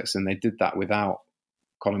Johnny Sexton. They did that without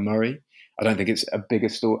Conor Murray. I don't think it's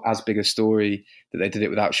as big a story that they did it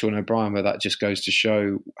without Sean O'Brien, but that just goes to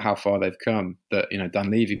show how far they've come. That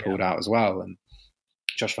Dan Levy pulled out as well, and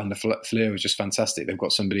Josh van der Fleer was just fantastic. They've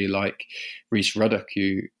got somebody like Rhys Ruddock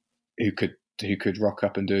who could who could rock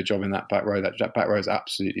up and do a job in that back row. That back row is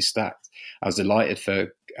absolutely stacked. I was delighted for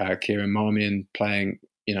Kieran Marmion playing.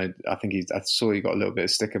 I think I saw he got a little bit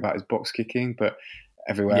of stick about his box kicking, but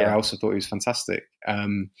everywhere else I thought he was fantastic.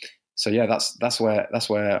 So yeah, that's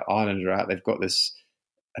where Ireland are at. They've got this.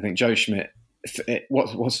 I think Joe Schmidt.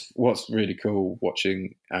 What's really cool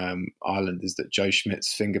watching Ireland is that Joe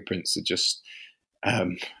Schmidt's fingerprints are just.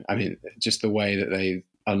 Just the way that they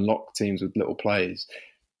unlock teams with little plays.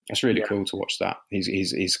 It's really cool to watch that.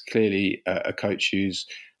 He's clearly a coach who's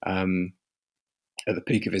at the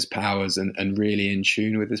peak of his powers and really in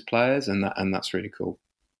tune with his players, and that's really cool.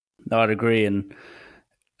 No, I'd agree. And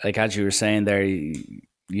like as you were saying there,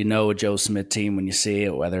 a Joe Schmidt team when you see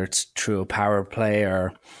it, whether it's through a power play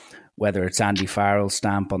or whether it's Andy Farrell's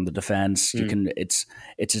stamp on the defence,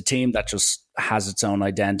 it's a team that just has its own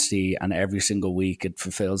identity, and every single week it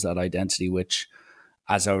fulfills that identity, which,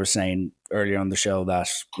 as I was saying earlier on the show, that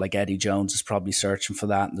like Eddie Jones is probably searching for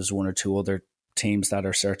that, and there's one or two other teams that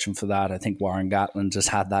are searching for that. I think Warren Gatland just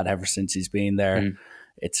had that ever since he's been there.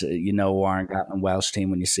 It's Warren Gatland Welsh team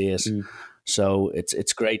when you see it. So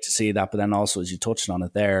it's great to see that, but then also, as you touched on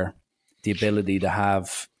it there, the ability to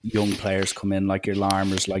have young players come in like your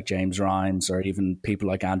Larmers, like James Rhines, or even people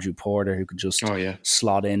like Andrew Porter who could just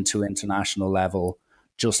slot into international level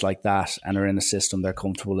just like that and are in a system they're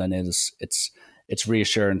comfortable in. It's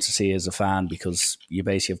reassuring to see as a fan, because you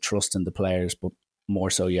basically have trust in the players, but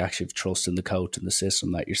more so you actually have trust in the coach and the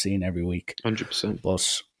system that you're seeing every week. 100%.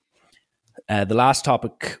 But the last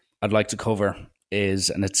topic I'd like to cover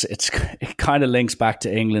is, and it kind of links back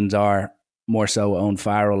to England, or more so Owen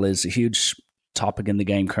Farrell, is a huge topic in the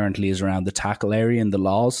game currently is around the tackle area and the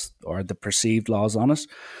laws, or the perceived laws on it.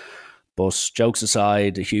 But jokes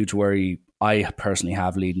aside, a huge worry I personally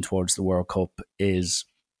have leading towards the World Cup is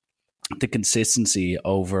the consistency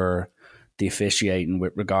over the officiating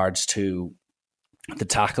with regards to the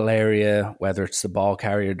tackle area, whether it's the ball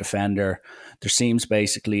carrier, defender. There seems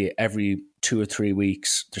basically every 2 or 3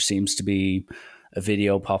 weeks, there seems to be a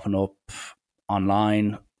video popping up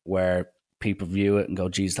online where people view it and go,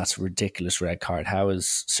 geez, that's a ridiculous red card. How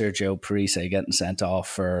is Sergio Parise getting sent off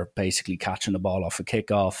for basically catching the ball off a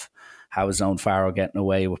kickoff? How is Owen Farrell getting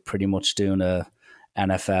away with pretty much doing a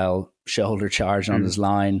NFL shoulder charge on his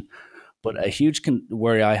line? But a huge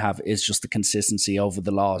worry I have is just the consistency over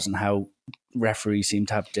the laws and how referees seem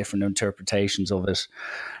to have different interpretations of it.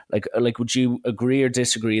 Like, would you agree or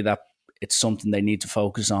disagree that it's something they need to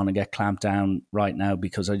focus on and get clamped down right now?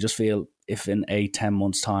 Because I just feel if in 8-10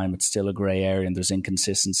 months' time it's still a grey area and there's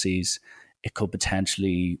inconsistencies, it could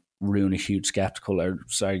potentially ruin a huge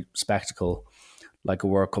spectacle like a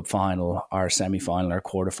World Cup final or a semi-final or a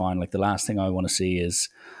quarter-final. Like, the last thing I want to see is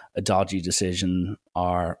a dodgy decision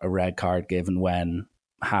or a red card given when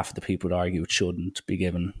half of the people would argue it shouldn't be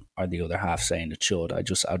given, or the other half saying it should.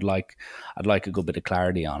 I'd like a good bit of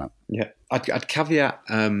clarity on it. Yeah, I'd caveat.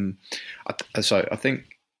 I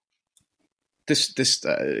think this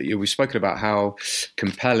we've spoken about how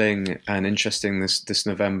compelling and interesting this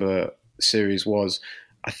November series was.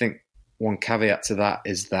 I think one caveat to that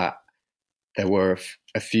is that there were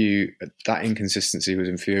a few, that inconsistency was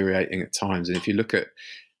infuriating at times. And if you look at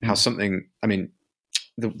how something, I mean,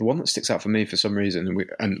 the one that sticks out for me for some reason,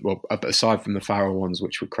 aside from the Farrell ones,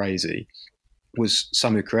 which were crazy, was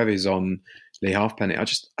Samu Kerevi's on Lee Halfpenny. I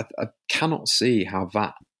cannot see how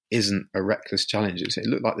that isn't a reckless challenge. It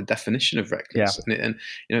looked like the definition of reckless. And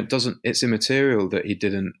it's immaterial that he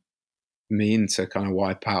didn't mean to kind of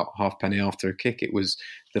wipe out Halfpenny after a kick. It was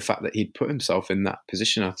the fact that he'd put himself in that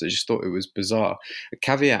position. I just thought it was bizarre. A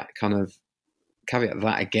caveat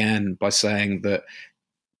that again by saying that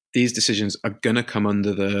these decisions are going to come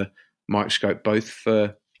under the microscope, both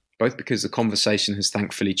because the conversation has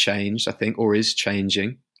thankfully changed, I think, or is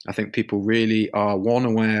changing. I think people really are, one,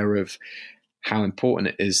 aware of how important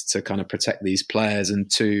it is to kind of protect these players,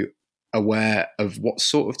 and two, aware of what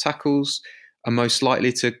sort of tackles are most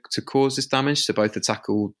likely to cause this damage to both the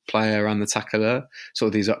tackle player and the tackler, sort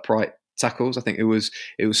of these upright tackles. I think it was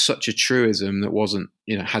such a truism that wasn't,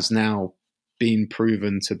 has now been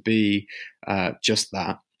proven to be just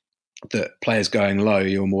that players going low,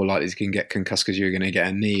 you're more likely to get concussed because you're going to get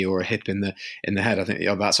a knee or a hip in the head. I think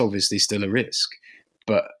that's obviously still a risk,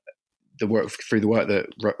 but the work that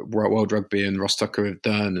World Rugby and Ross Tucker have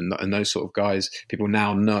done and those sort of guys, people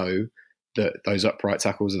now know that those upright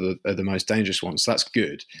tackles are the most dangerous ones. So that's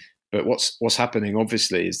good. But what's happening,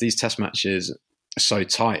 obviously, is these test matches are so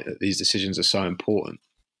tight that these decisions are so important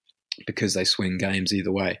because they swing games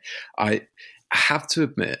either way. I have to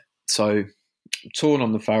admit, so torn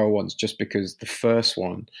on the Farrell ones just because the first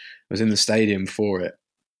one was in the stadium for it,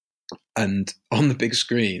 and on the big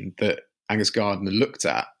screen that Angus Gardner looked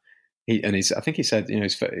at. I think he said,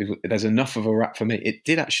 there's enough of a wrap for me. It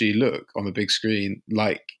did actually look on the big screen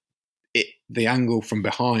like the angle from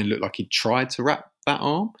behind looked like he tried to wrap that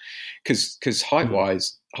arm, because height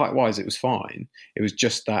wise it was fine. It was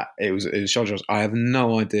just that it was shoulder. I have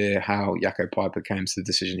no idea how Jaco Peyper came to the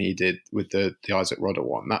decision he did with the Isaac Rodder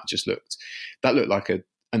one. That looked like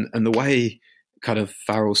and the way kind of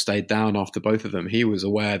Farrell stayed down after both of them, he was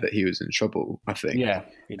aware that he was in trouble. I think. Yeah,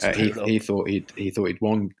 he thought he'd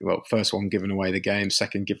won. Well, first one giving away the game,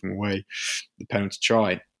 second giving away the penalty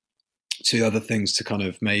try. Two other things to kind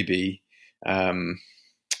of maybe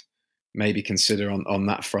consider on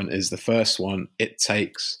that front is the first one. It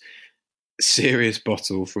takes serious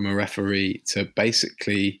bottle from a referee to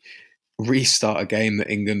basically restart a game that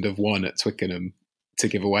England have won at Twickenham to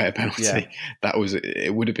give away a penalty. Yeah.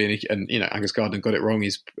 It would have been, and Angus Gardner got it wrong.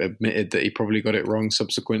 He's admitted that he probably got it wrong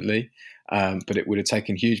subsequently, but it would have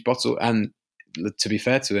taken huge bottle. And to be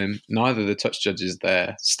fair to him, neither of the touch judges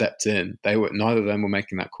there stepped in. Neither of them were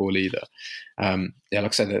making that call either. Like I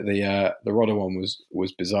said, the Rodder one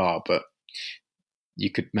was bizarre, but you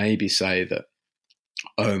could maybe say that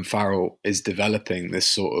Owen Farrell is developing this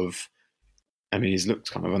sort of. I mean, he's looked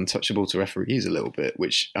kind of untouchable to referees a little bit,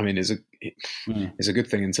 which I mean is a good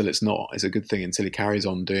thing until it's not. It's a good thing until he carries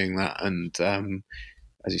on doing that, and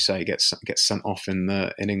as you say, gets sent off in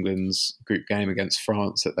England's group game against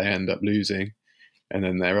France that they end up losing, and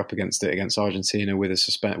then they're up against Argentina with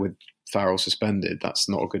Farrell suspended. That's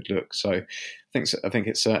not a good look. So I think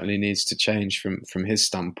it certainly needs to change from his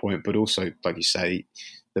standpoint, but also, like you say,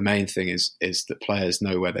 the main thing is that players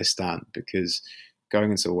know where they stand, because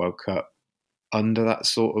going into the World Cup under that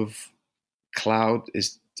sort of cloud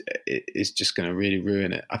is just going to really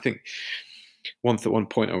ruin it. I think one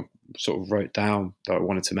point I sort of wrote down that I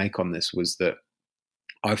wanted to make on this was that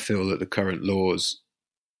I feel that the current laws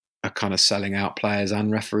are kind of selling out players and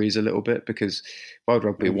referees a little bit, because World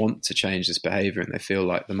Rugby want to change this behaviour, and they feel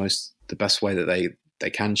like the best way that they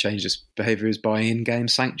can change this behaviour is by in-game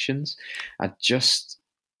sanctions. I just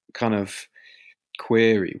kind of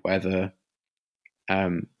query whether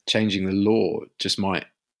changing the law just might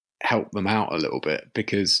help them out a little bit,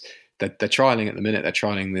 because they're trialling at the minute. They're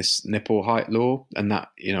trialling this nipple height law, and that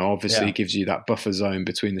obviously gives you that buffer zone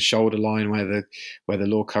between the shoulder line where the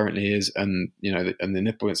law currently is, and and the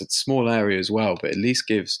nipple. It's a small area as well, but at least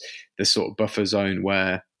gives this sort of buffer zone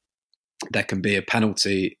where there can be a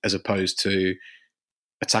penalty as opposed to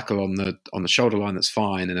a tackle on the shoulder line that's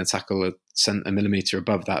fine, and a tackle a millimetre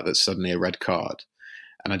above that's suddenly a red card.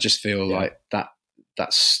 And I just feel like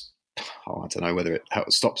that's I don't know whether how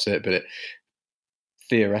it stops it, but it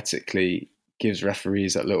theoretically gives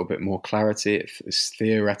referees a little bit more clarity. It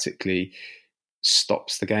theoretically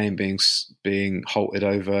stops the game being halted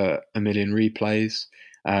over a million replays.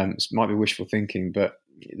 It might be wishful thinking, but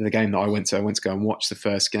the game that I went to go and watch the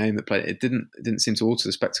first game that played. It didn't seem to alter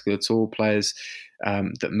the spectacle at all. Players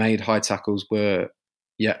that made high tackles were,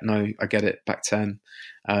 I get it, back 10.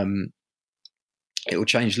 It will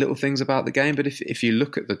change little things about the game, but if you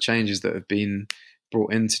look at the changes that have been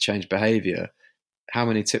brought in to change behaviour, how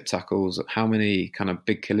many tip tackles, how many kind of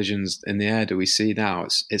big collisions in the air do we see now?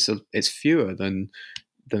 It's fewer than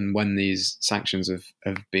when these sanctions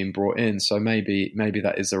have been brought in. So maybe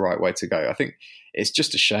that is the right way to go. I think it's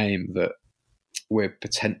just a shame that we're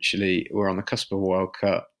on the cusp of a World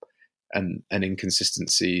Cup, and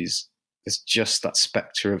inconsistencies. It's just that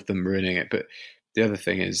spectre of them ruining it. But the other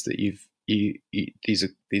thing is that these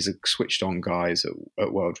are switched on guys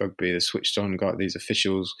at World Rugby. They're switched on guys. These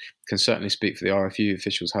officials can certainly speak for the RFU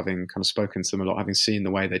officials, having kind of spoken to them a lot, having seen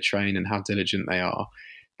the way they train and how diligent they are.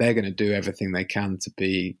 They're going to do everything they can to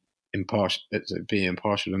be impartial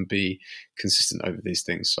and be consistent over these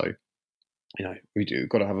things. So, we've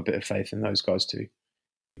got to have a bit of faith in those guys too.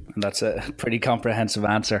 And that's a pretty comprehensive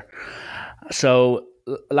answer. So,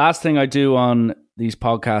 last thing I do on these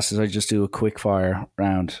podcasts is I just do a quick fire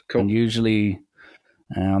round. Cool. And usually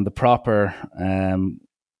on the proper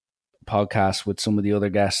podcast with some of the other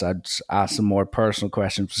guests, I'd ask some more personal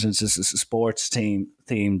questions. Since this is a sports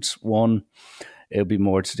themed one, it'll be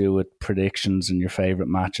more to do with predictions and your favorite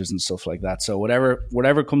matches and stuff like that. So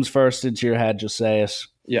whatever comes first into your head, just say it.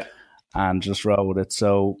 Yeah. And just roll with it.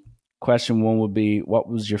 So question one would be, what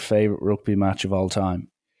was your favorite rugby match of all time?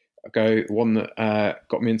 I'll go one that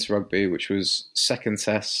got me into rugby, which was second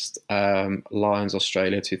test, Lions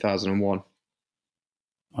Australia 2001.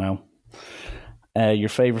 Wow. Your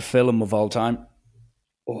favourite film of all time?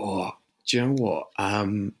 Oh, do you know what?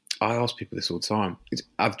 I ask people this all the time.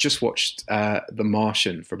 I've just watched The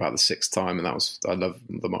Martian for about the 6th time, and I love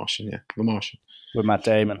The Martian. Yeah, The Martian with Matt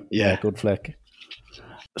Damon. Yeah, good flick.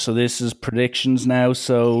 So this is predictions now.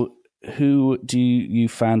 So who do you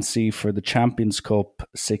fancy for the Champions Cup,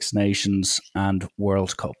 Six Nations, and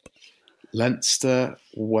World Cup? Leinster,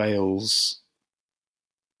 Wales,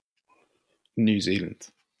 New Zealand.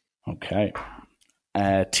 Okay.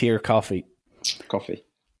 Tea or coffee? Coffee.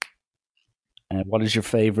 What is your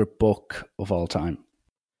favourite book of all time?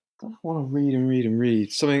 I want to read and read and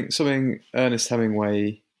read. Something Ernest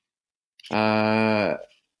Hemingway. Definitely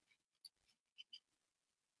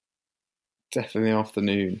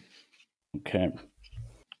Afternoon. Okay.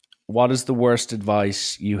 What is the worst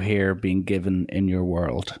advice you hear being given in your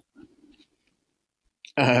world?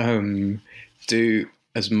 Do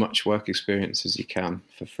as much work experience as you can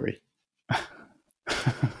for free.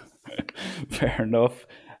 Fair enough.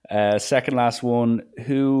 Second last one.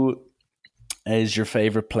 Who is your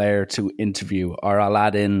favourite player to interview? Or I'll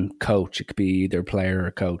add in coach. It could be either player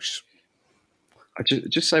or coach. I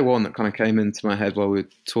just say one that kind of came into my head while we were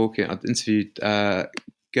talking. I interviewed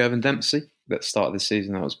Gervin Dempsey at the start of the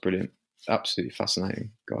season. That was brilliant. Absolutely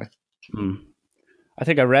fascinating guy. I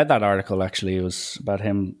think I read that article, actually. It was about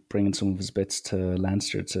him bringing some of his bits to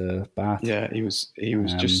Leinster, to Bath. Yeah, he was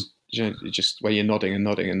just where you're nodding and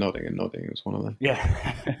nodding and nodding and nodding. It was one of them.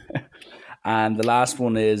 Yeah. And the last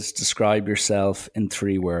one is describe yourself in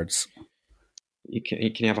 3 words. Can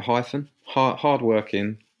you have a hyphen?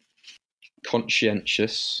 Hardworking,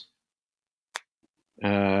 conscientious.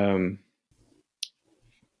 It's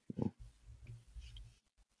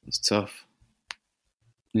tough.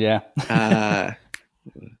 Yeah.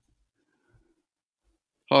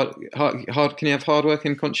 Hard. Can you have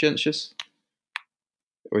hardworking, conscientious?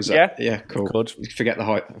 Or is that? Yeah, cool. Forget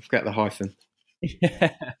the hyphen.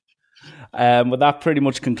 Yeah. Well, that pretty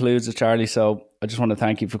much concludes it, Charlie. So I just want to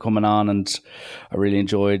thank you for coming on, and I really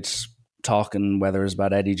enjoyed talking, whether it's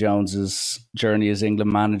about Eddie Jones's journey as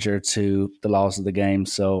England manager to the laws of the game.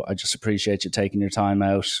 So I just appreciate you taking your time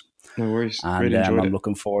out. No worries. And really enjoyed I'm it.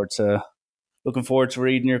 looking forward to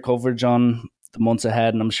reading your coverage on the months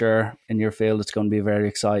ahead, and I'm sure in your field it's going to be a very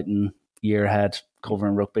exciting year ahead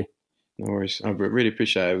covering rugby. No worries. I really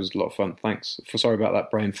appreciate it. It was a lot of fun. Thanks. Sorry about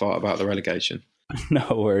that brain fart about the relegation. No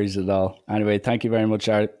worries at all. Anyway, thank you very much,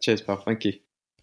 Art. Cheers, pal. Thank you.